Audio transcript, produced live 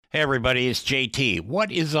Hey, everybody, it's JT.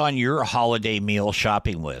 What is on your holiday meal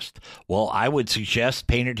shopping list? Well, I would suggest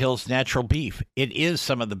Painted Hills Natural Beef. It is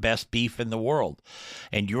some of the best beef in the world.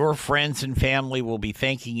 And your friends and family will be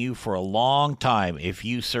thanking you for a long time if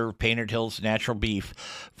you serve Painted Hills Natural Beef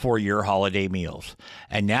for your holiday meals.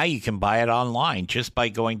 And now you can buy it online just by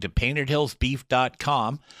going to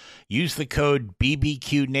paintedhillsbeef.com. Use the code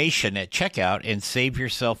BBQ Nation at checkout and save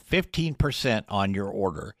yourself 15% on your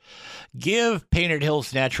order. Give Painted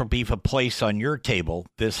Hills Natural Beef a place on your table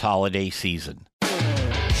this holiday season.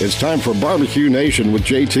 It's time for Barbecue Nation with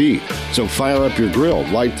JT. So fire up your grill,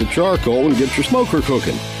 light the charcoal, and get your smoker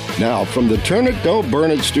cooking. Now, from the Turn It, Don't Burn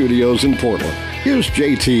It studios in Portland, here's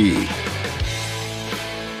JT.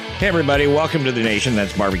 Hey, everybody, welcome to the Nation.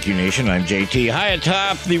 That's Barbecue Nation. I'm JT. High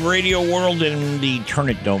atop the radio world in the Turn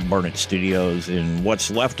It, Don't Burn It studios in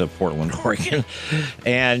what's left of Portland, Oregon.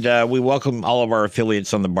 And we welcome all of our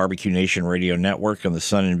affiliates on the Barbecue Nation radio network and the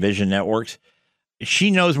Sun and Vision networks.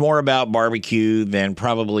 She knows more about barbecue than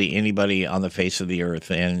probably anybody on the face of the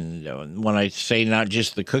earth. And when I say not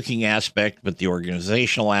just the cooking aspect, but the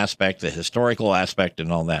organizational aspect, the historical aspect,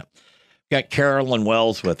 and all that. We've got Carolyn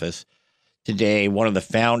Wells with us today, one of the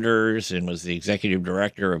founders and was the executive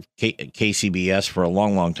director of KCBS for a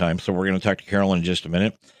long, long time. So we're going to talk to Carolyn in just a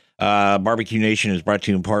minute. Barbecue Nation is brought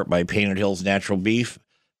to you in part by Painted Hills Natural Beef.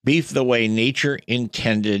 Beef the way nature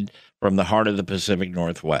intended, from the heart of the Pacific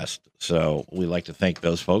Northwest. So we like to thank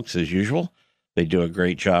those folks as usual. They do a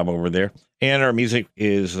great job over there. And our music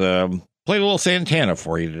is play a little Santana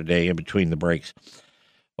for you today in between the breaks.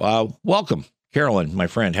 Welcome, Carolyn, my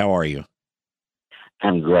friend. How are you?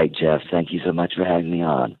 I'm great, Jeff. Thank you so much for having me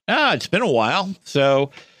on. It's been a while. So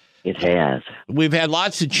it has. We've had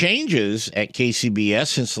lots of changes at KCBS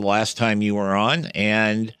since the last time you were on.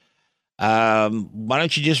 And why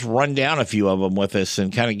don't you just run down a few of them with us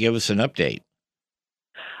and kind of give us an update?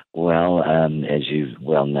 Well, as you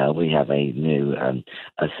well know, we have a new a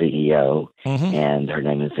CEO, and her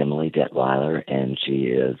name is Emily Detweiler, and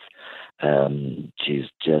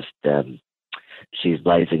she's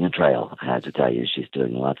blazing a trail. I have to tell you, she's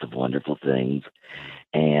doing lots of wonderful things,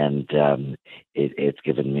 and it's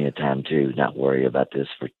given me a time to not worry about this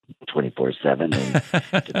for 24/7 and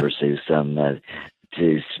to pursue some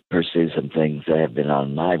things that have been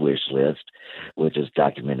on my wish list, which is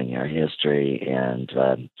documenting our history and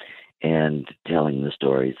telling the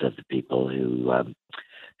stories of the people who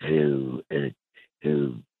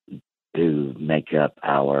make up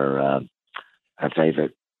our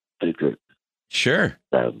favorite food group. Sure.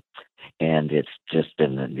 So, and it's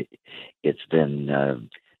been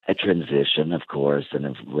a transition, of course,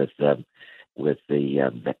 and with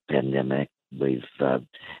the pandemic, we've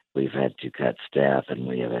had to cut staff, and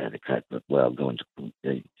we have had to cut.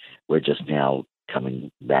 We're just now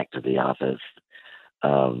coming back to the office,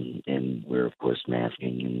 and we're of course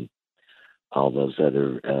masking and all those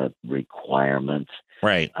other requirements.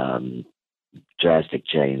 Right. Drastic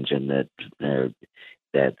change in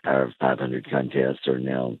that our 500 contests are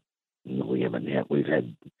now, we've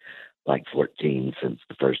had like 14 since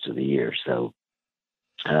the first of the year. So,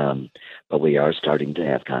 but we are starting to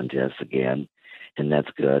have contests again, and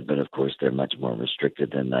that's good. But of course, they're much more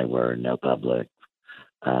restricted than they were. No public,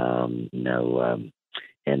 and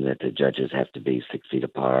that the judges have to be 6 feet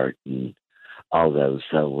apart and all those.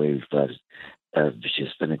 So we've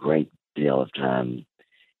just spent a great deal of time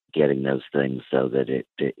getting those things so that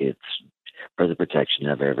it's for the protection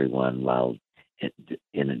of everyone while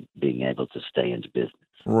in being able to stay into business.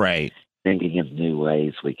 Right. Thinking of new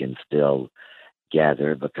ways we can still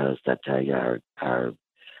gather, because I tell you, our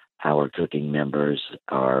cooking members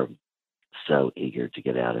are so eager to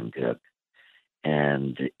get out and cook,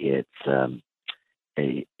 and it's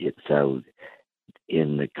so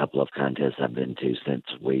in the couple of contests I've been to since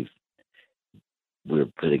we're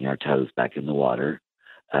putting our toes back in the water.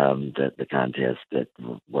 The contests that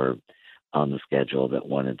were on the schedule, that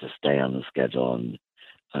wanted to stay on the schedule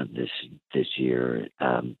this year,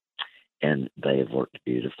 and they have worked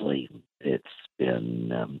beautifully. It's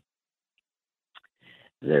been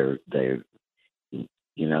they're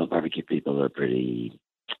barbecue people are pretty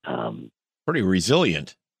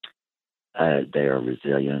resilient. They are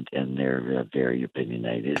resilient, and they're very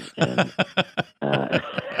opinionated and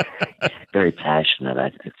very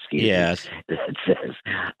passionate. Excuse yes. me. It says,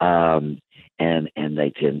 and they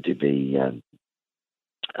tend to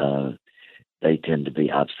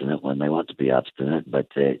be obstinate when they want to be obstinate, but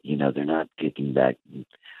they're not kicking back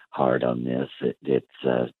hard on this.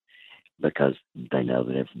 It's because they know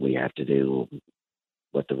that if we have to do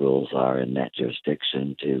what the rules are in that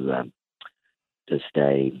jurisdiction to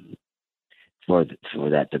stay, for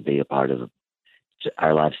that to be a part of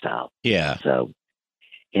our lifestyle. Yeah. So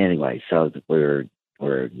anyway, so we're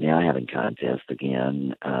now having contests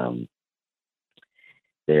again.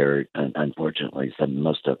 There, unfortunately,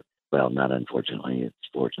 not unfortunately, it's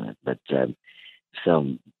fortunate, but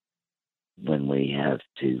some when we have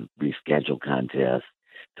to reschedule contests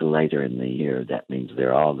to later in the year, that means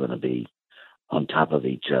they're all going to be on top of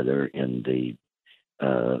each other in the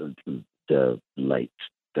late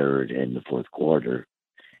third and the fourth quarter.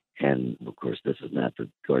 And of course, this is not the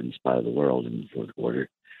Gordon spot of the world in the fourth quarter.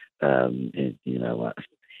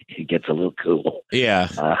 It gets a little cool. Yeah.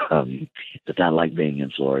 It's not like being in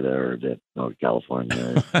Florida or North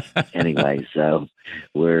California. Anyway, so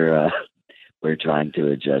we're trying to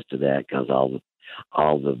adjust to that because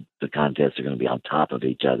all the contests are going to be on top of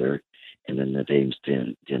each other, and then the teams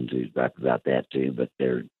tend to rap about that too. But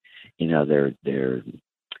they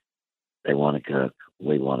want to cook.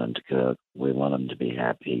 We want them to cook. We want them to be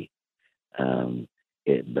happy.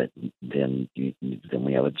 But then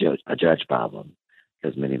we have a judge problem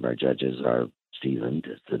because many of our judges are seasoned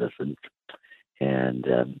citizens, and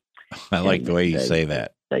I like the way you say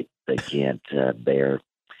that. They can't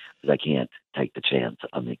they can't take the chance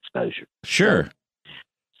on the exposure. Sure.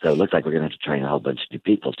 So it looks like we're going to have to train a whole bunch of new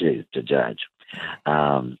people too to judge.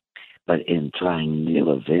 But in trying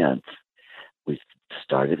new events, we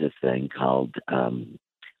started a thing called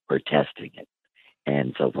we're testing it,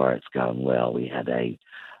 and so far it's gone well. We had a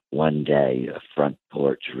one-day front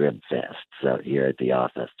porch rib fest here at the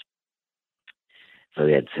office. So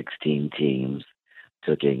we had 16 teams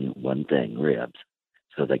cooking one thing, ribs.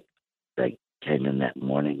 So they came in that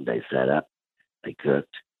morning, they set up, they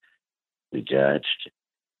cooked, we judged,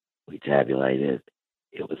 we tabulated.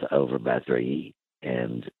 It was over by 3,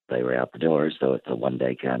 and they were out the door. So it's a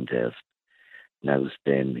one-day contest. No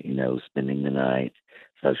spending the night.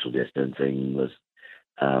 Social distancing was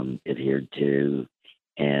adhered to,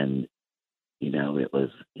 and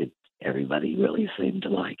everybody really seemed to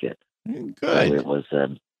like it. Good. So it was,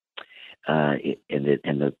 and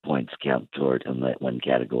the points count toward in that one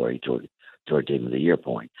category toward Team of the Year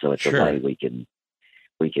points. So it's Sure. a way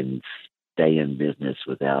we can stay in business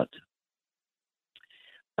without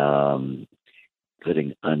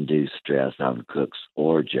putting undue stress on cooks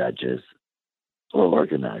or judges or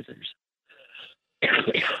organizers.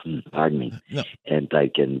 Pardon me. No. And they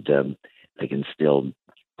can still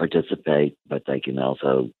participate, but they can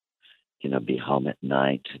also, be home at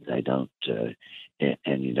night. They don't,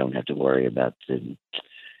 and you don't have to worry about the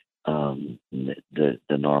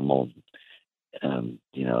normal.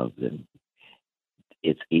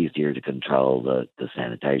 It's easier to control the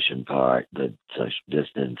sanitation part, the social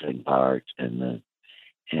distancing part, and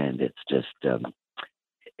it's just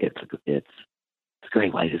it's a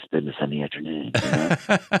great way to spend a Sunday afternoon.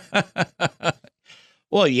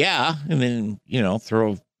 Well, yeah, and then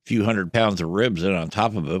throw a few 100 pounds of ribs in on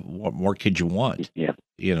top of it. What more could you want? Yeah.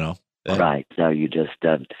 That, Right. So you just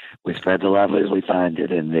we spread the love as we find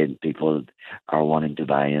it, and then people are wanting to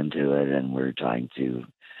buy into it, and we're trying to,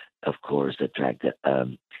 of course, attract a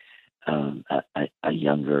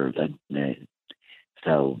younger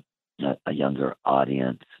a younger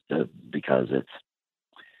audience because it's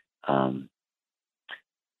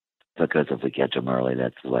because if we catch them early,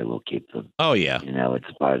 that's the way we'll keep them. Oh yeah. It's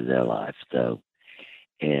a part of their life. So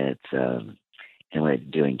it's and we're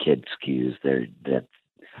doing kids cues. That's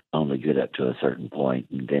only good up to a certain point,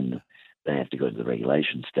 and then they have to go to the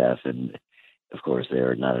regulation stuff. And of course,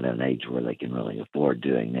 they're not at an age where they can really afford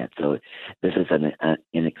doing that. So this is an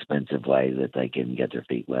inexpensive way that they can get their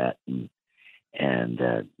feet wet, and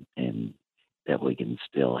that we can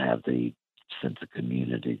still have the sense of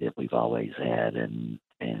community that we've always had, and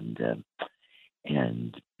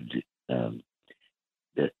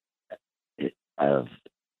of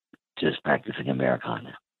just practicing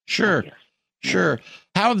Americana. Sure. Sure.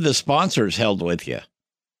 How have the sponsors held with you?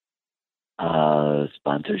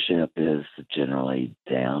 Sponsorship is generally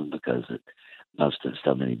down because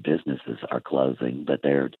so many businesses are closing, but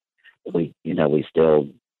we still,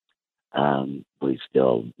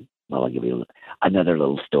 well, I'll give you another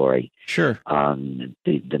little story. Sure.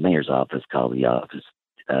 The mayor's office called the office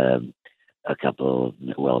about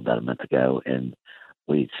a month ago, and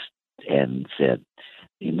said,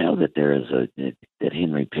 that that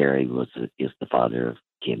Henry Perry is the father of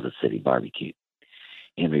Kansas City barbecue.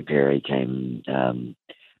 Henry Perry came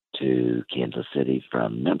to Kansas City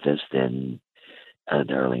from Memphis in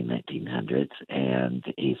the early 1900s, and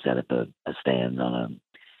he set up a stand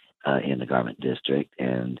in the garment district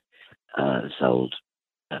and sold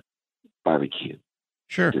barbecue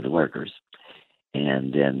Sure. to the workers.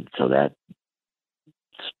 And then so that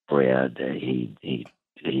spread. He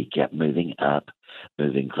he kept moving up,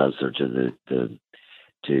 moving closer to to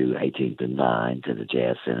 18th and Vine, to the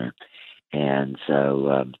Jazz Center. And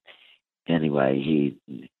so anyway, he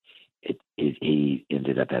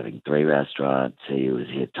ended up having 3 restaurants.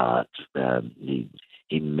 He taught.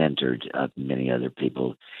 He mentored many other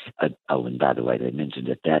people. Oh, and by the way, they mentioned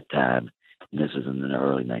at that time, and this was in the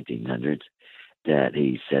early 1900s, that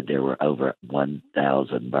he said there were over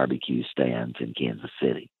 1,000 barbecue stands in Kansas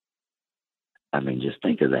City. I mean, just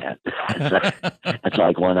think of that. That's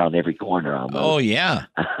like one on every corner almost. Oh, yeah.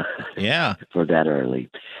 Yeah. For that early.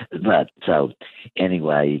 But so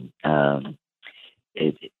anyway, Henry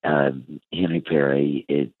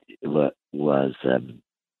Perry, was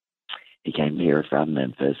he came here from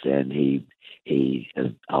Memphis, and he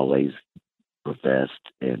always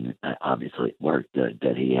professed, and obviously it worked,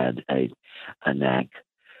 that he had a knack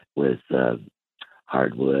with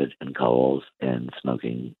hardwood and coals and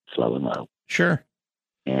smoking slow and low. Sure.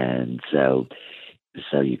 And so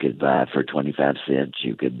you could buy for 25 cents.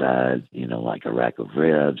 You could buy, like a rack of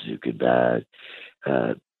ribs. You could buy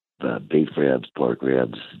beef ribs, pork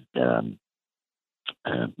ribs,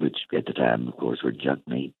 which at the time, of course, were junk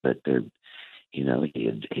meat, but they're, he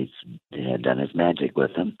had done his magic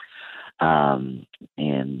with them,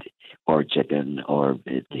 or chicken, or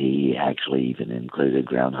he actually even included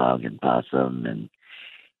groundhog and possum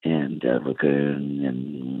and raccoon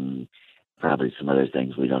and probably some other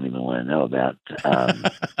things we don't even want to know about.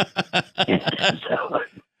 So,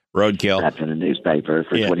 roadkill. That's in a newspaper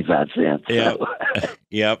for 25 cents. Yeah. So.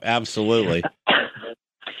 Yep, absolutely.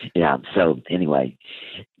 Yeah. So anyway,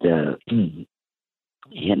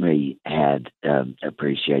 Henry had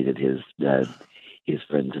appreciated his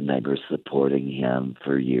friends and neighbors supporting him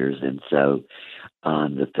for years, and so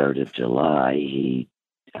on the 3rd of July, he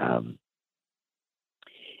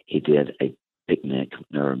did a picnic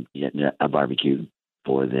or a barbecue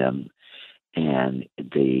for them, and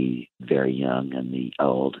the very young and the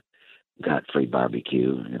old got free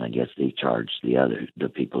barbecue, and I guess they charged the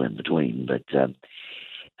people in between. But so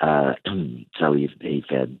he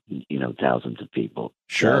fed thousands of people.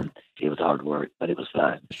 Sure, so it was hard work, but it was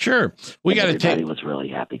fun. Sure, Everybody was really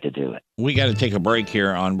happy to do it. We got to take a break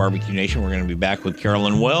here on Barbecue Nation. We're going to be back with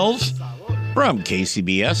Carolyn Wells from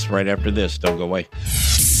KCBS right after this. Don't go away.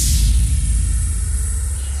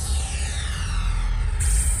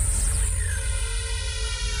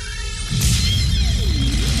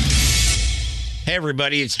 Hey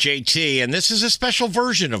everybody, it's JT, and this is a special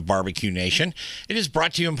version of Barbecue Nation. It is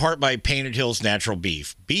brought to you in part by Painted Hills Natural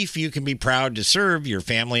Beef. Beef you can be proud to serve your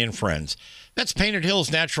family and friends. That's Painted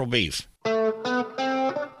Hills Natural Beef.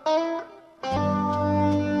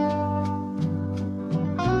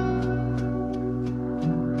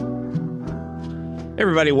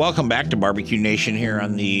 Everybody, welcome back to Barbecue Nation here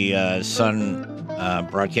on the Sun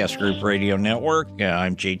Broadcast Group Radio Network.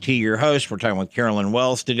 I'm JT, your host. We're talking with Carolyn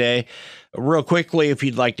Wells today. Real quickly, if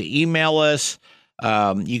you'd like to email us,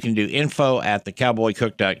 you can do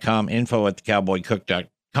info@thecowboycook.com,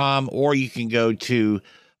 info@thecowboycook.com, or you can go to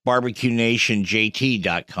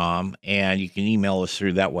barbecuenationjt.com, and you can email us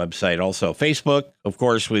through that website. Also, Facebook, of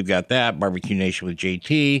course, we've got that, Barbecue Nation with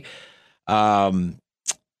JT, and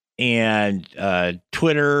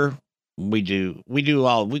Twitter.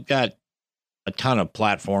 We've got a ton of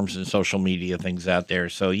platforms and social media things out there,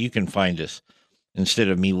 so you can find us instead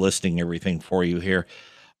of me listing everything for you here.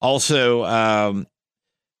 Also,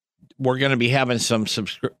 we're going to be having some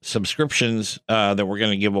subscriptions that we're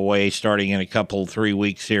going to give away starting in 3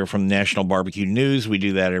 weeks here from National Barbecue News. We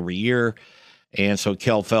do that every year. And so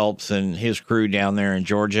Kel Phelps and his crew down there in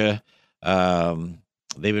Georgia,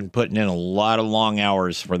 they've been putting in a lot of long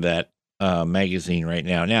hours for that magazine right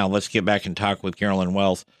now. Now, let's get back and talk with Carolyn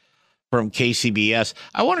Wells from KCBS.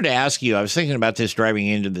 I wanted to ask you, I was thinking about this driving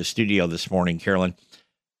into the studio this morning, Carolyn.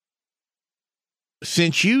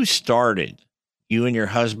 Since you started, you and your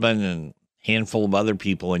husband and a handful of other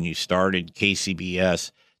people, and you started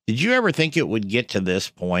KCBS, did you ever think it would get to this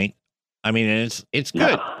point? I mean, it's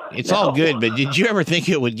good. It's all good, but did you ever think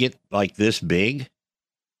it would get like this big?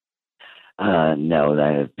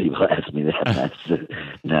 No, people ask me that.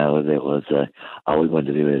 No, that was all we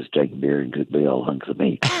wanted to do is drink beer and cook big old hunks of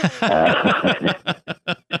meat.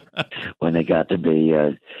 When it got to be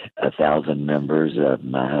 1,000 members,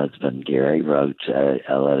 my husband Gary wrote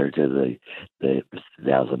a letter to the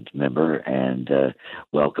 1,000th member and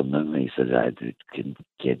welcomed them. He said, "I can't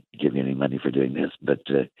give you any money for doing this, but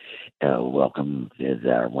welcome is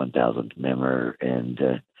our 1,000th member."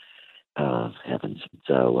 And heavens.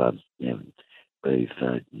 So, we've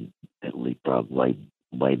leapfrogged way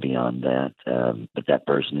beyond that. But that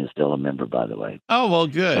person is still a member, by the way. Oh, well,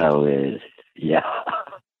 good. So, yeah.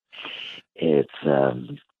 it's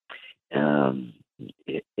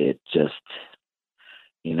it just,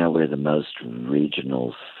 we're the most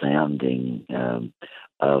regional sounding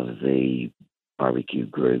of the barbecue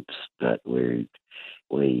groups, but we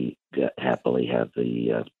happily have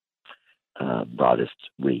the broadest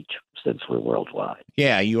reach since we're worldwide.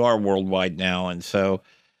 Yeah, you are worldwide now, and so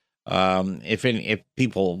if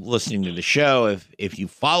people listening to the show, if you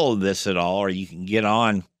follow this at all, or you can get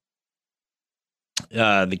on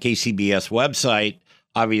the KCBS website,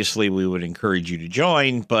 obviously we would encourage you to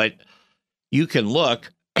join, but you can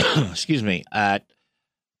look, excuse me, at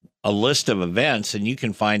a list of events, and you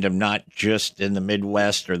can find them not just in the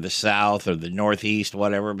Midwest or the South or the Northeast,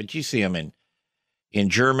 whatever, but you see them in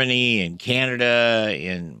Germany, in Canada,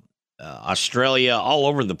 in Australia, all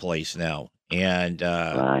over the place now. And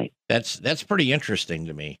Right. that's pretty interesting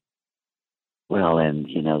to me. Well, and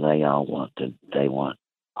they all want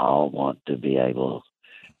to be able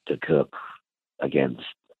to cook against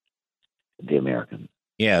the Americans.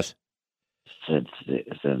 Yes. Since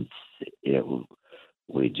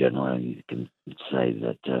we generally can say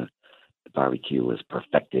that barbecue was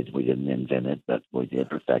perfected. We didn't invent it, but we did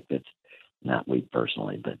perfect it. Not we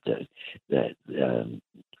personally, but the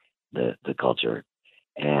culture,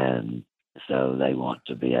 and so they want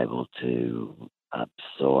to be able to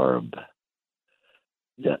absorb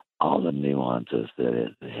all the nuances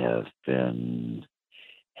that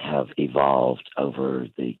have evolved over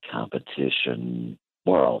the competition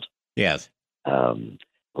world. Yes.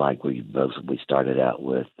 Like we started out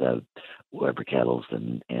with Weber kettles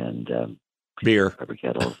and Beer. Weber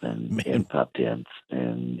kettles and pup tents,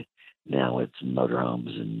 and now it's motorhomes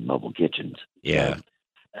and mobile kitchens. Yeah.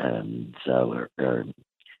 So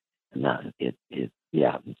not it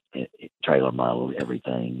trailer model,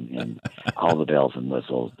 everything, and all the bells and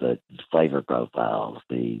whistles, the flavor profiles,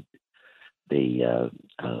 the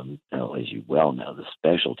as you well know, the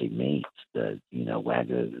specialty meats, the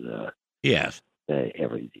Wagyu, Yes.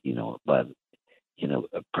 but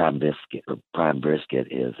a prime brisket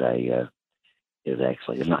is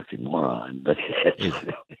actually an oxymoron, but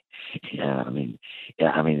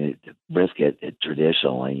brisket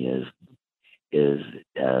traditionally is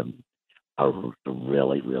a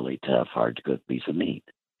really, really tough, hard to cook piece of meat.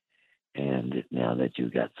 And now that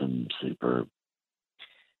you've got some super,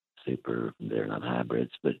 they're not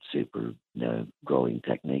hybrids, but super growing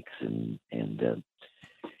techniques and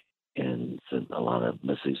some, a lot of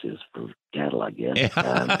masseuses for cattle, I guess.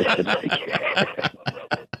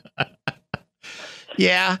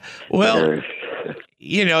 Yeah. Well,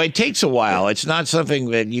 it takes a while. It's not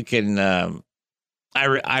something that you can.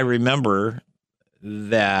 I remember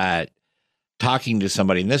that talking to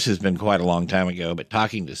somebody, and this has been quite a long time ago, but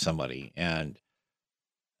talking to somebody, and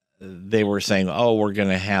they were saying, "Oh, we're going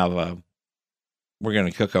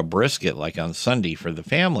to cook a brisket like on Sunday for the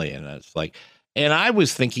family," and it's like. And I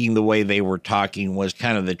was thinking the way they were talking was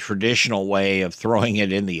kind of the traditional way of throwing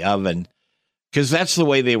it in the oven, because that's the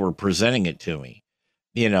way they were presenting it to me.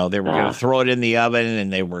 They were going to throw it in the oven,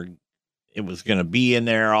 and it was going to be in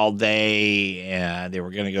there all day, and they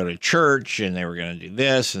were going to go to church, and they were going to do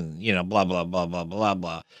this, and blah blah blah blah blah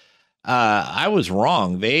blah. I was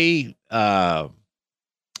wrong. They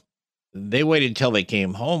waited till they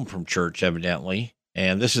came home from church, evidently,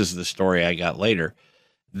 and this is the story I got later,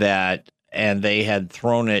 and they had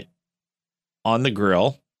thrown it on the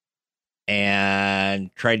grill and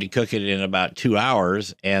tried to cook it in about 2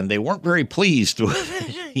 hours, and they weren't very pleased with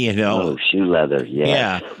it, Oh, shoe leather,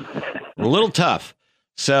 yeah. A little tough.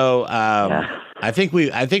 So I think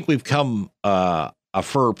we've come a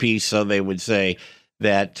fur piece, so they would say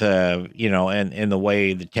that and the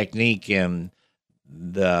way the technique and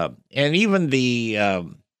even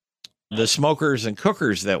the smokers and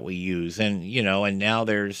cookers that we use, and now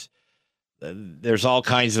there's all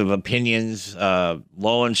kinds of opinions,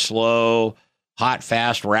 low and slow, hot,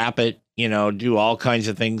 fast, rapid, do all kinds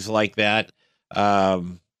of things like that.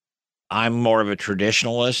 I'm more of a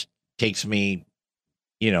traditionalist. Takes me,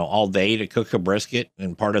 all day to cook a brisket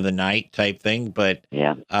and part of the night type thing. But,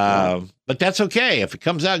 but that's okay. If it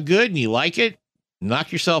comes out good and you like it,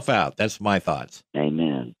 knock yourself out. That's my thoughts.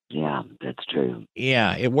 Amen. Yeah, that's true.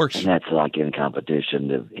 Yeah, it works. And that's like in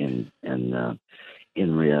competition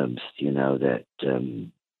in ribs, that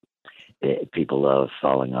people love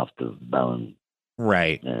falling off the bone,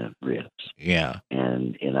 right? Ribs, yeah.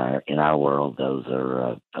 And in our world, those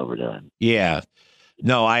are overdone. Yeah,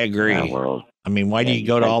 no, I agree. In our world, I mean, why do you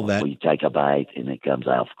go to all that? You take a bite and it comes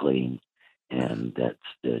off clean, and that's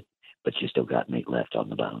good, but you still got meat left on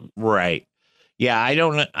the bone. Right? Yeah,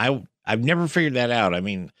 I've never figured that out. I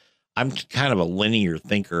mean, I'm kind of a linear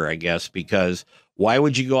thinker, I guess, because why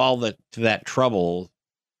would you go to that trouble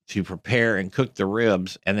to prepare and cook the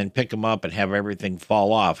ribs and then pick them up and have everything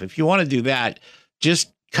fall off? If you want to do that,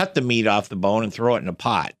 just cut the meat off the bone and throw it in a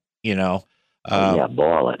pot, boil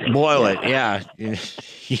it. Boil it. Yeah.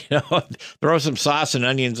 Throw some sauce and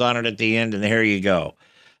onions on it at the end, and there you go.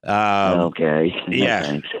 Okay. Yeah.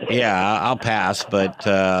 Thanks. Yeah. I'll pass, but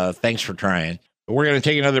thanks for trying. We're going to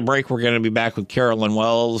take another break. We're going to be back with Carolyn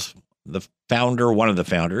Wells, one of the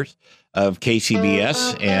founders of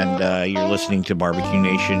KCBS, and you're listening to Barbecue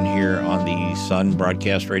Nation here on the Sun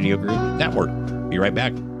Broadcast Radio Group Network. Be right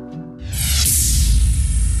back.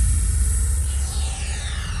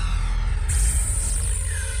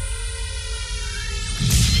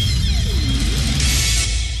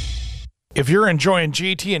 If you're enjoying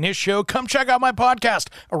JT and his show, come check out my podcast,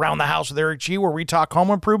 Around the House with Eric G., where we talk home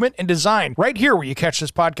improvement and design right here where you catch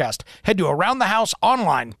this podcast. Head to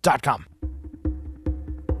AroundTheHouseOnline.com.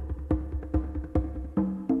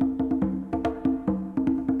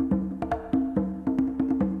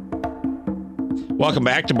 Welcome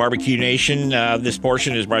back to Barbecue Nation. This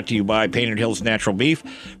portion is brought to you by Painted Hills Natural Beef.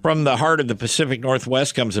 From the heart of the Pacific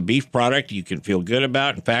Northwest comes a beef product you can feel good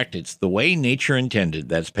about. In fact, it's the way nature intended.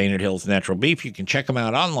 That's Painted Hills Natural Beef. You can check them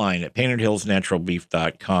out online at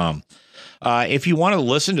paintedhillsnaturalbeef.com. If you want to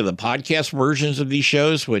listen to the podcast versions of these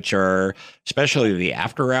shows, which are especially the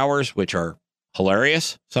after hours, which are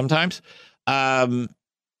hilarious sometimes,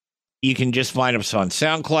 you can just find us on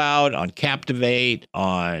SoundCloud, on Captivate,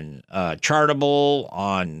 on Chartable,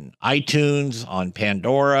 on iTunes, on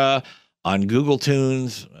Pandora, on Google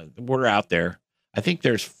Tunes. We're out there. I think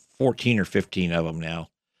there's 14 or 15 of them now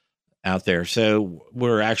out there. So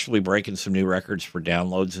we're actually breaking some new records for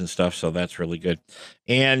downloads and stuff. So that's really good.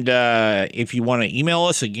 And if you want to email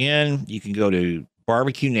us again, you can go to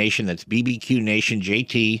Barbecue Nation. That's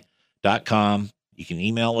bbqnationjt.com. You can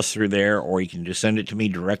email us through there, or you can just send it to me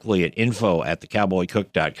directly at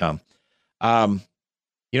info@thecowboycook.com.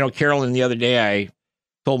 Carolyn, the other day I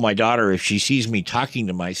told my daughter if she sees me talking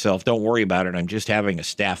to myself, don't worry about it. I'm just having a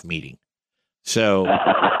staff meeting. So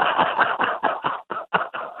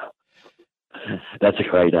that's a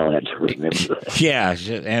great element to remember. Yeah,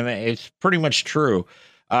 and it's pretty much true.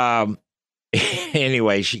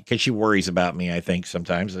 Anyway, because she worries about me, I think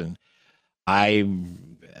sometimes, and I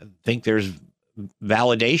think there's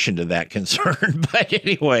validation to that concern. But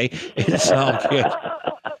anyway, it's all good.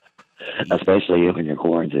 Especially when you're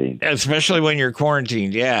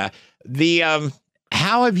quarantined. Yeah. The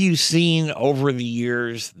how have you seen over the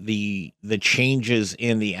years the changes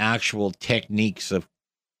in the actual techniques of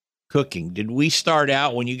cooking? Did we start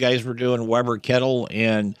out when you guys were doing Weber kettle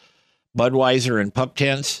and Budweiser and pup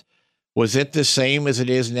tents? Was it the same as it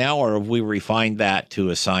is now, or have we refined that to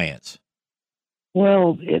a science?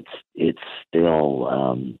 Well, it's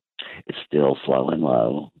still slow and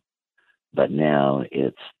low, but now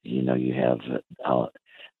it's you have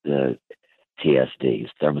the TSDs,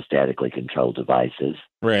 thermostatically controlled devices,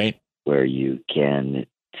 right, where you can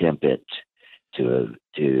temp it to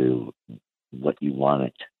what you want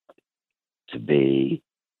it to be,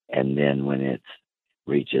 and then when it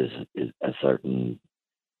reaches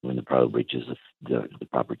when the probe reaches the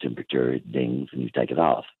proper temperature, it dings and you take it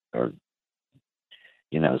off, or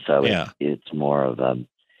so yeah. it's more of a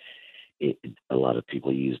lot of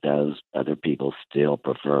people use those. Other people still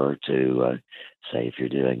prefer to say if you're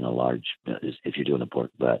doing a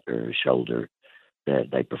pork butt or a shoulder,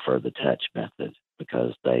 that they prefer the touch method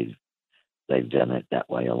because they've done it that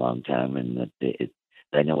way a long time, and that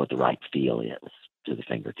they know what the right feel is to the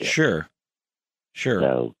fingertip. Sure.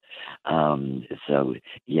 So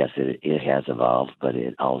yes, it has evolved, but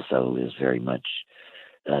it also is very much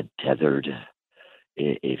tethered,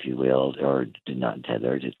 if you will, or not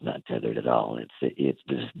tethered. It's not tethered at all. It's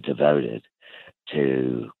just devoted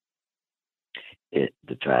to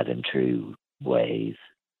the tried and true ways.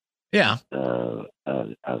 Yeah. Of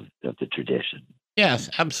the tradition. Yes,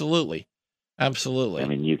 absolutely. I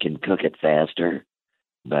mean, you can cook it faster,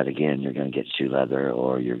 but again, you're going to get shoe leather,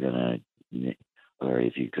 or if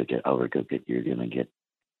you overcook it, you're going to get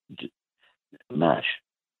mush.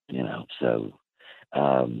 So.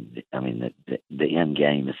 I mean, the end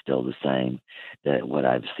game is still the same. That what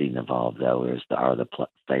I've seen evolve though are the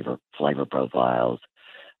flavor profiles,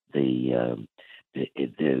 the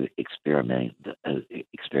experimenting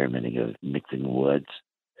of mixing woods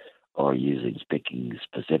or picking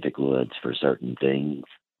specific woods for certain things.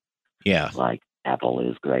 Yeah, like apple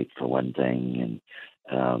is great for one thing,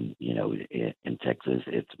 and in Texas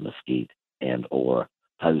it's mesquite and or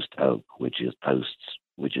post oak, which is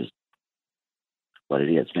what it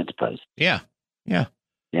is, meant to post. Yeah.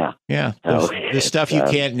 Yeah. Yeah. So The stuff you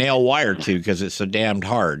can't nail wire to because it's so damned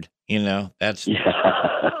hard. That's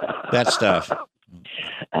that stuff.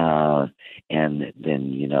 And then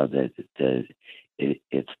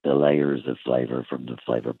it's the layers of flavor from the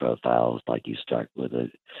flavor profiles. Like you start with a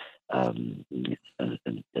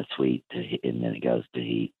sweet, and then it goes to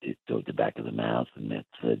heat. It goes to the back of the mouth, and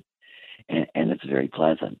and it's very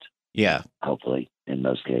pleasant. Yeah. Hopefully, in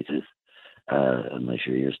most cases, unless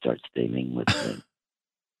your ears start steaming with.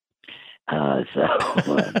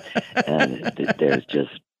 There's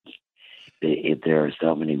just. There are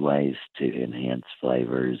so many ways to enhance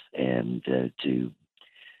flavors and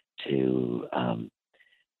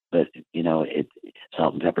but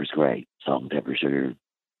salt and pepper's great. Salt and pepper, sugar,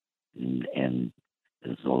 and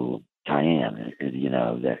this little cayenne.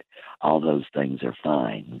 That all those things are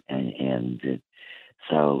fine,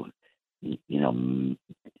 so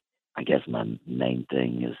I guess my main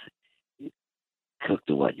thing is cook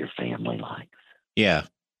to what your family likes. Yeah,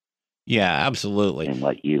 absolutely, and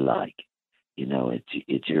what you like.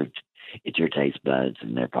 It's your taste buds,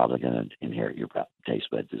 and they're probably going to inherit your taste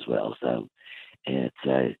buds as well. So it's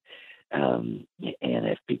and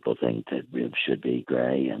if people think that ribs should be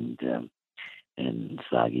gray and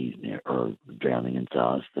soggy or drowning in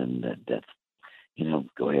sauce, then that's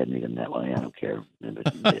go ahead and eat them that way. I don't care.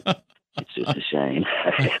 But it's just a shame.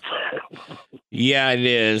 Yeah, it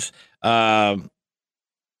is. You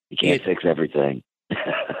can't fix everything.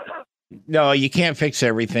 No, you can't fix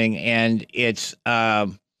everything. And it's,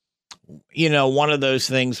 one of those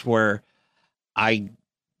things where like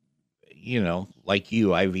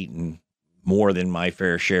you, I've eaten more than my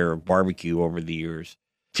fair share of barbecue over the years.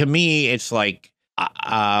 To me, it's like,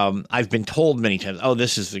 I've been told many times, oh,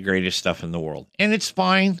 this is the greatest stuff in the world. And it's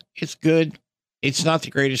fine. It's good. It's not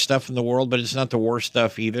the greatest stuff in the world, but it's not the worst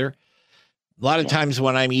stuff either. A lot of times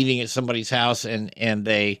when I'm eating at somebody's house and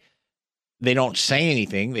they don't say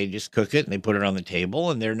anything, they just cook it and they put it on the table,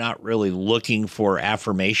 and they're not really looking for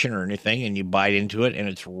affirmation or anything, and you bite into it and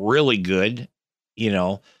it's really good,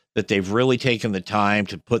 that they've really taken the time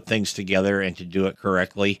to put things together and to do it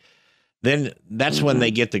correctly. Then that's when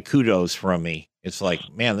they get the kudos from me. It's like,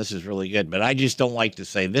 man, this is really good. But I just don't like to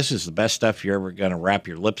say this is the best stuff you're ever going to wrap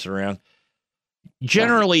your lips around.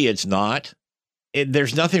 Generally, it's not.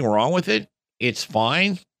 There's nothing wrong with it. It's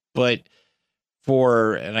fine. But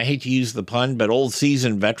and I hate to use the pun, but old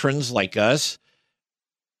seasoned veterans like us,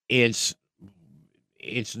 it's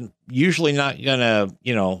usually not going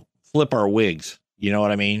to, flip our wigs. You know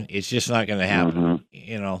what I mean? It's just not going to happen,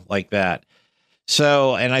 like that.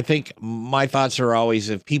 So, and I think my thoughts are always,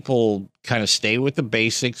 if people kind of stay with the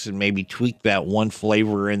basics and maybe tweak that one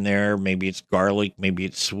flavor in there, maybe it's garlic, maybe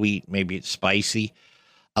it's sweet, maybe it's spicy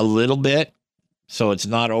a little bit, so it's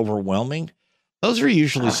not overwhelming. Those are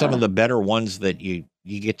usually some of the better ones that you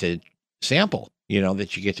get to sample,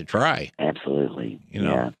 that you get to try. Absolutely.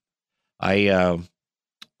 Yeah. I'm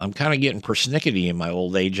kind of getting persnickety in my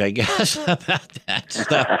old age, I guess, about that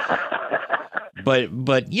stuff. But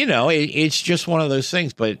it's just one of those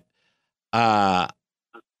things. But I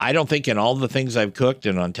don't think in all the things I've cooked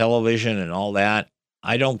and on television and all that,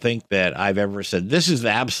 I don't think that I've ever said, this is the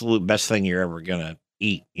absolute best thing you're ever going to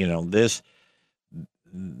eat.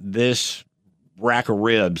 This rack of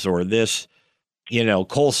ribs or this,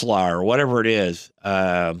 coleslaw or whatever it is.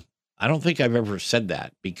 I don't think I've ever said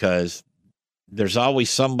that, because there's always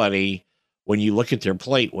somebody when you look at their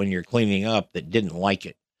plate, when you're cleaning up, that didn't like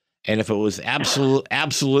it. And if it was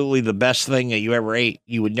absolutely the best thing that you ever ate,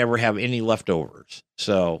 you would never have any leftovers.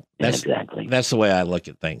 So that's the way I look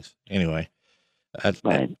at things. Anyway.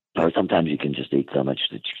 Right. Or sometimes you can just eat so much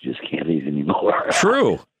that you just can't eat anymore.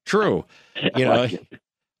 True.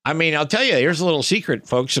 I mean, I'll tell you, here's a little secret,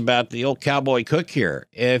 folks, about the old cowboy cook here.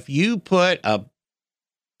 If you put a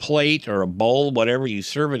plate or a bowl, whatever you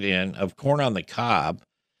serve it in, of corn on the cob,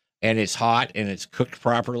 and it's hot and it's cooked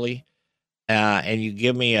properly, and you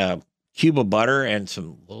give me a cube of butter and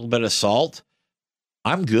some little bit of salt,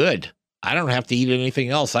 I'm good. I don't have to eat anything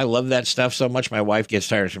else. I love that stuff so much. My wife gets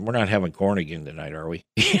tired. We're not having corn again tonight, are we?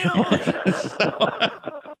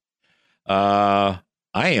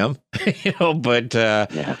 I am, but,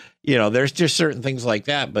 there's just certain things like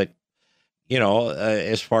that. But,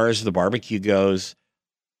 as far as the barbecue goes,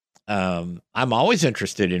 I'm always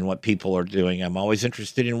interested in what people are doing. I'm always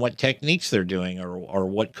interested in what techniques they're doing or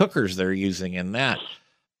what cookers they're using in that.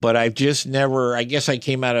 But I've just never, I guess I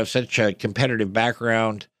came out of such a competitive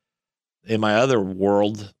background in my other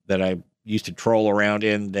world that I used to troll around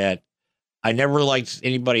in, that I never liked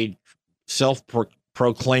anybody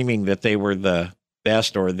proclaiming that they were the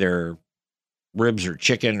best, or their ribs or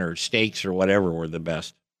chicken or steaks or whatever were the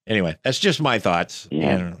best. anyway, that's just my thoughts.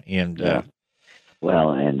 Yeah. And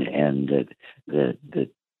well, and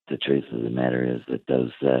the truth of the matter is that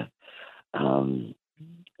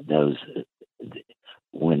those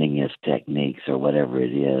winningest techniques or whatever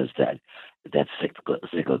it is, that's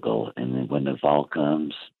cyclical, and then when the fall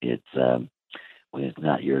comes, it's when it's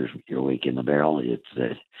not your week in the barrel, it's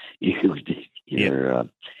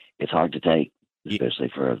it's hard to take, especially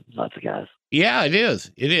for lots of guys. Yeah, it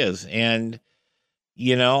is, and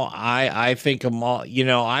I think I'm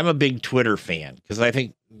a big Twitter fan because I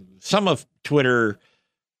think some of Twitter,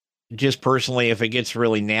 just personally, if it gets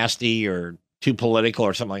really nasty or too political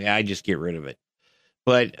or something like that, I just get rid of it.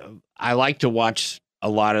 But I like to watch a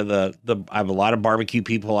lot of I have a lot of barbecue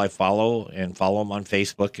people I follow them on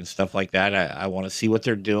Facebook and stuff like that. I want to see what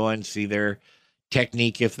they're doing, see their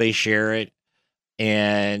technique if they share it.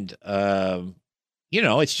 And,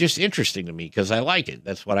 it's just interesting to me because I like it.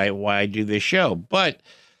 That's why I do this show. But,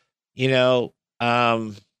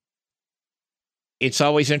 it's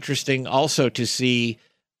always interesting also to see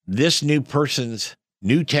this new person's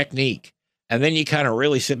new technique. And then you kind of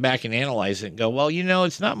really sit back and analyze it and go, well,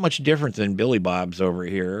 it's not much different than Billy Bob's over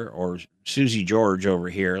here or Susie George over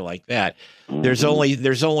here like that. Mm-hmm.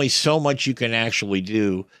 There's only so much you can actually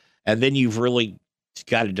do. And then you've really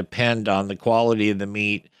got to depend on the quality of the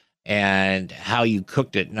meat and how you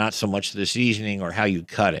cooked it, not so much the seasoning or how you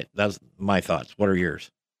cut it. That's my thoughts. What are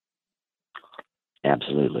yours?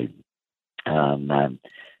 Absolutely.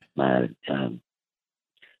 My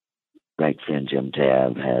great friend Jim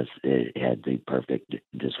Tabb had the perfect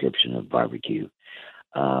description of barbecue.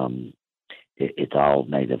 It's all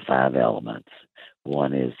made of 5 elements.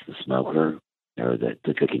 One is the smoker or the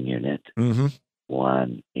cooking unit. Mm-hmm.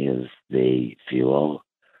 One is the fuel,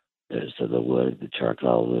 so the wood, the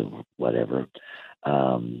charcoal, whatever.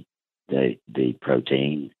 The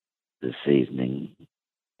protein, the seasoning,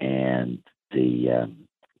 and the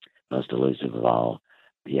most elusive of all,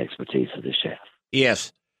 the expertise of the chef.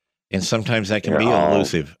 Yes. And sometimes that can be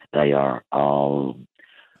elusive. They are all,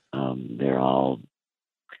 they're all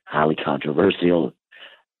highly controversial,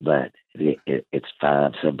 but it's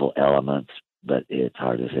 5 simple elements, but it's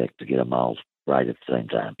hard as heck to get them all right at the same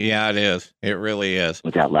time. Yeah, it is. It really is.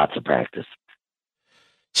 Without lots of practice.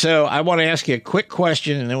 So I want to ask you a quick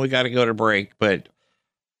question, and then we got to go to break. But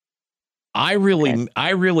I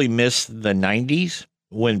really miss the 90s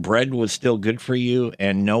when bread was still good for you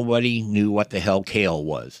and nobody knew what the hell kale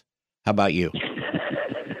was. How about you?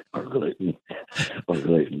 Or gluten.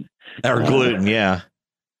 Or gluten, yeah.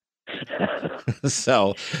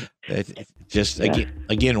 So just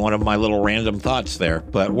again, one of my little random thoughts there.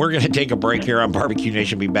 But we're going to take a break here on Barbecue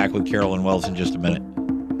Nation. Be back with Carolyn Wells in just a minute.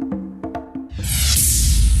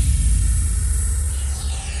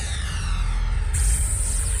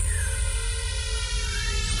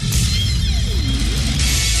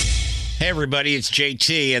 Hey everybody, it's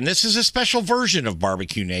JT, and this is a special version of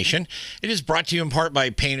Barbecue Nation. It is brought to you in part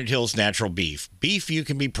by Painted Hills Natural Beef. Beef you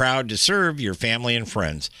can be proud to serve your family and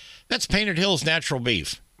friends. That's Painted Hills Natural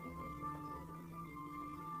Beef.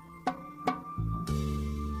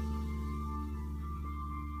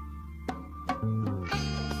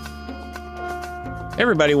 Hey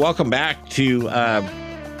everybody, welcome back to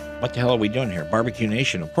what the hell are we doing here? Barbecue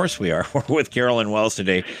Nation. Of course we are. We're with Carolyn Wells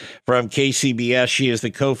today from KCBS. She is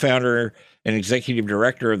the co-founder and executive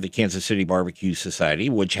director of the Kansas City Barbecue Society,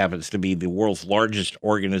 which happens to be the world's largest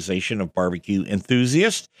organization of barbecue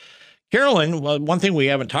enthusiasts. Carolyn, well, one thing we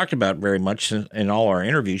haven't talked about very much in all our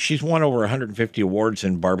interviews, she's won over 150 awards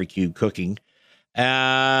in barbecue cooking.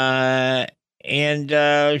 And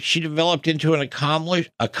she developed into an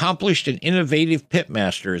accomplished and innovative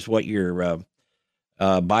pitmaster is what your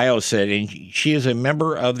bio said, and she is a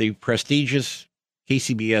member of the prestigious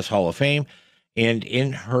KCBS Hall of Fame, and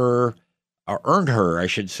earned her, I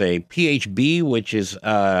should say, PhD, which is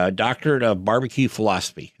Doctorate of Barbecue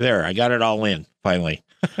Philosophy. There, I got it all in finally.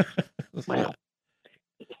 Wow!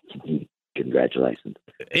 Congratulations.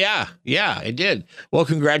 Yeah, it did. Well,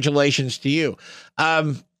 congratulations to you.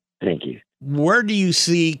 Thank you. Where do you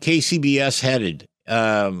see KCBS headed?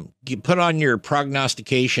 You put on your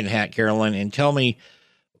prognostication hat, Carolyn, and tell me,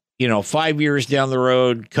 5 years down the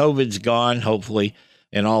road, COVID's gone, hopefully,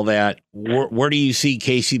 and all that. Where do you see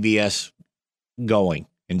KCBS going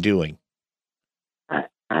and doing? I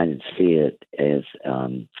see it as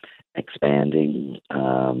expanding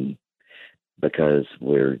because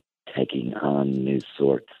we're taking on new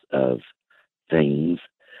sorts of things,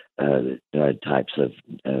 types of,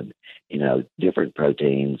 different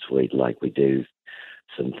proteins. We do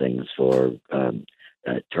some things for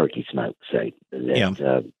turkey smoke, say,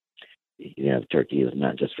 that turkey is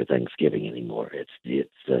not just for Thanksgiving anymore. It's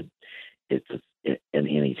an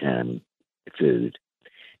anytime food,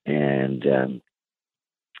 and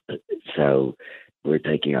so we're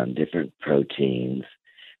taking on different proteins.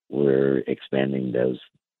 We're expanding those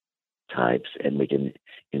types, and we can,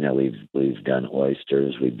 we've done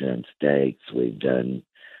oysters, we've done steaks, we've done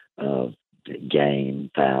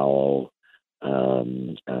game, fowl,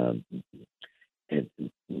 and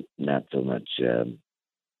not so much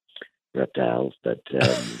reptiles, but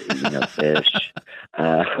fish.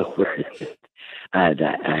 I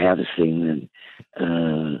have seen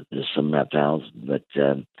some reptiles, but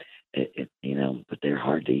but they're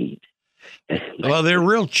hard to eat. Well, they're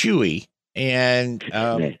real chewy, and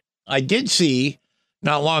I did see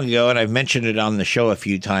not long ago, and I've mentioned it on the show a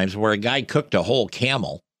few times, where a guy cooked a whole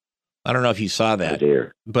camel. I don't know if you saw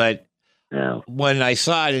that, but no. When I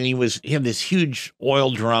saw it, and he had this huge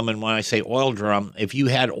oil drum, and when I say oil drum, if you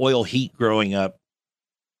had oil heat growing up,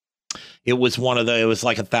 it was it was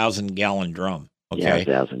like 1,000-gallon drum. Okay.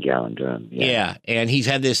 Yeah, 1,000-gallon drum. Yeah, and he's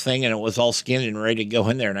had this thing, and it was all skinned and ready to go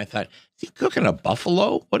in there. And I thought, is he cooking a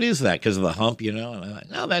buffalo? What is that? Because of the hump, And I thought,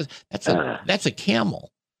 no, that's a camel.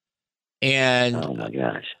 And oh my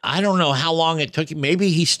gosh, I don't know how long it took him. Maybe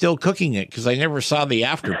he's still cooking it because I never saw the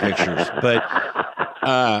after pictures. But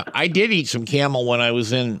I did eat some camel when I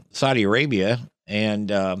was in Saudi Arabia, and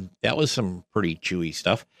that was some pretty chewy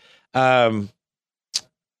stuff.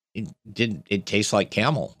 It tastes like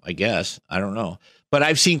camel, I guess. I don't know. But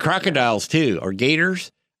I've seen crocodiles too, or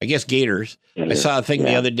gators. I guess gators. I saw a thing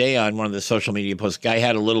the other day on one of the social media posts. Guy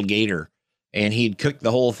had a little gator, and he'd cooked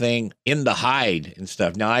the whole thing in the hide and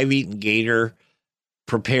stuff. Now, I've eaten gator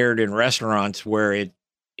prepared in restaurants where it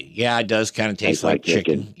does kind of taste like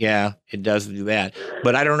chicken. Yeah, it does do that.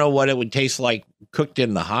 But I don't know what it would taste like cooked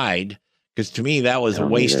in the hide, because to me, that was a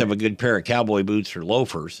waste of a good pair of cowboy boots or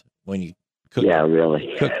loafers when you cook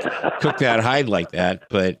that hide like that.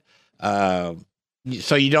 But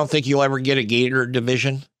so you don't think you'll ever get a gator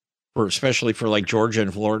division, especially for like Georgia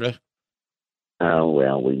and Florida? Oh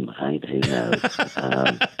well, we might. Who knows?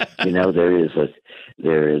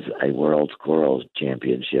 There is a World Squirrel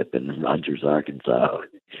Championship in Rogers, Arkansas,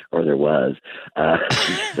 or there was. I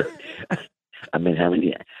mean,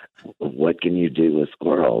 what can you do with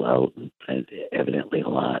squirrel? Oh, evidently a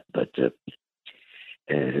lot, but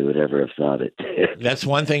who would ever have thought it? That's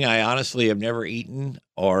one thing I honestly have never eaten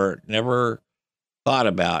or never thought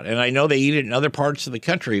about. And I know they eat it in other parts of the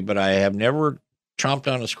country, but I have never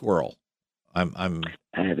chomped on a squirrel. I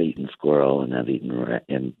have eaten squirrel, and I've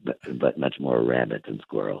eaten but much more rabbit than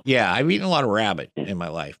squirrel. Yeah, I've eaten a lot of rabbit in my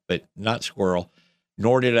life, but not squirrel.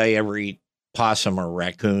 Nor did I ever eat possum or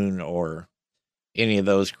raccoon or any of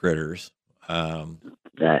those critters. I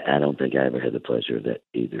don't think I ever had the pleasure of that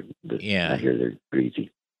either. But I hear they're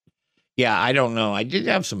greasy. Yeah, I don't know. I did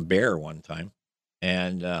have some bear one time,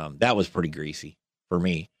 and that was pretty greasy for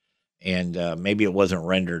me. And maybe it wasn't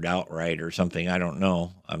rendered out right or something. I don't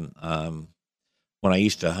know. When I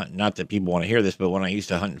used to hunt, not that people want to hear this, but when I used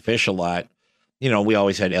to hunt and fish a lot, we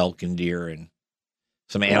always had elk and deer and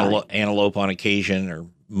some antelope on occasion, or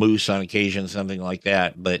moose on occasion, something like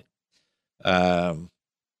that. But,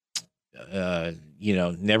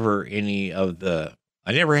 never any of the,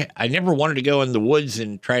 I never wanted to go in the woods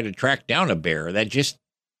and try to track down a bear. That just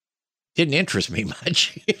didn't interest me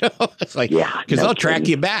much. It's like, because they'll track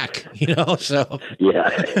you back, so.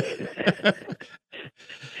 Yeah.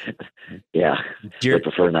 Yeah. Deer, they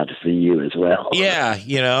prefer not to see you as well. Yeah.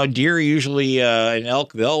 Deer usually, and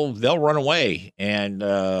elk, they'll run away. And,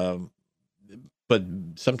 but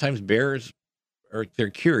sometimes bears they're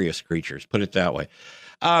curious creatures, put it that way.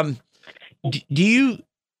 Do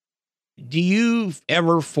you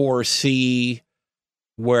ever foresee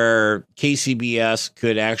where KCBS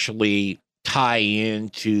could actually tie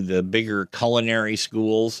into the bigger culinary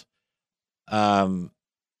schools, and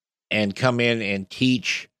come in and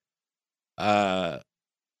teach,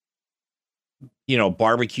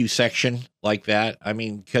 barbecue section like that? I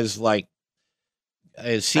mean, because I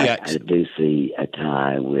do see a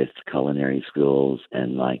tie with culinary schools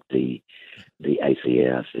and like the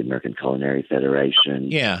ACF, the American Culinary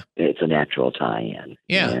Federation. Yeah, it's a natural tie-in.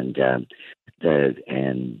 Yeah, and there,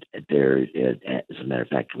 as a matter of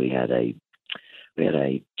fact, we had a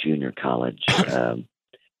junior college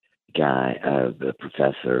guy, a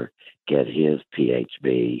professor, get his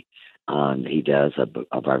PhD on. He does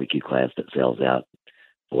a barbecue class that sells out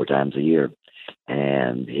 4 times a year,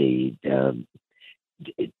 and he,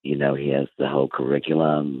 he has the whole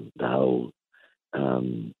curriculum, the whole.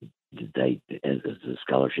 As a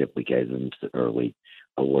scholarship, we gave them, or we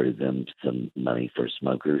awarded them some money for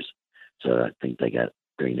smokers. So I think they got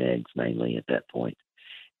green eggs mainly at that point,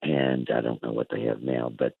 and I don't know what they have now.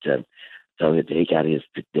 But so he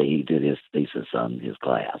did his thesis on his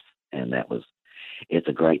class, and it's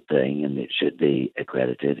a great thing, and it should be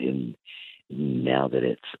accredited. In now that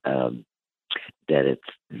it's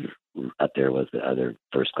up there with the other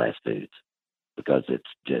first class foods, because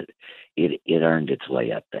it earned its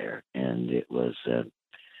way up there, and it was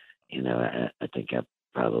I think I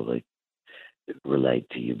probably relayed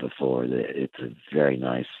to you before that it's a very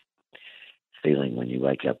nice feeling when you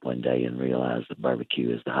wake up one day and realize that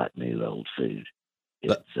barbecue is the hot new old food.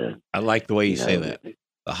 I like the way you say that,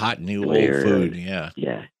 the hot new old food. Yeah,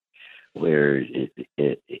 where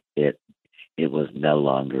it was no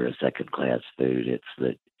longer a second class food. It's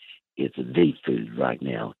the food right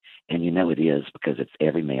now, and it is, because it's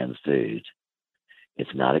every man's food.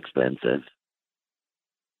 It's not expensive.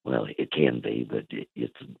 Well, it can be, but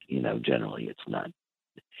it's generally it's not,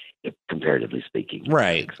 comparatively speaking,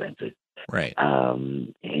 right, expensive. Right.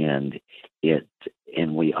 And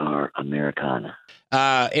we are Americana.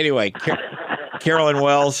 Anyway, Carolyn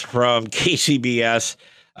Wells from KCBS,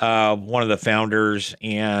 one of the founders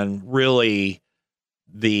and really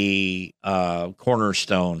the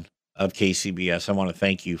cornerstone of KCBS. I want to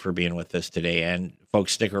thank you for being with us today. And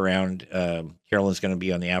folks, stick around. Carolyn's going to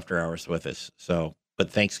be on the after hours with us. But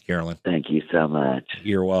thanks, Carolyn. Thank you so much.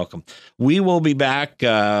 You're welcome. We will be back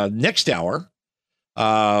next hour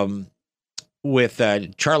with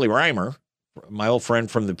Charlie Reimer, my old friend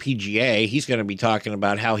from the PGA. He's going to be talking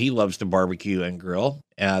about how he loves to barbecue and grill,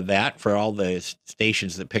 that for all the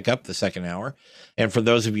stations that pick up the second hour. And for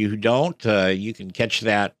those of you who don't, you can catch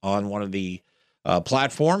that on one of the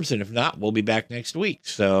platforms. And if not, we'll be back next week.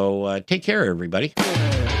 So take care, everybody.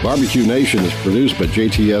 Barbecue Nation is produced by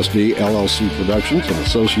JTSD LLC Productions in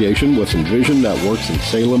association with Envision Networks and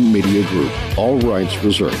Salem Media Group. All rights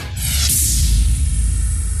reserved.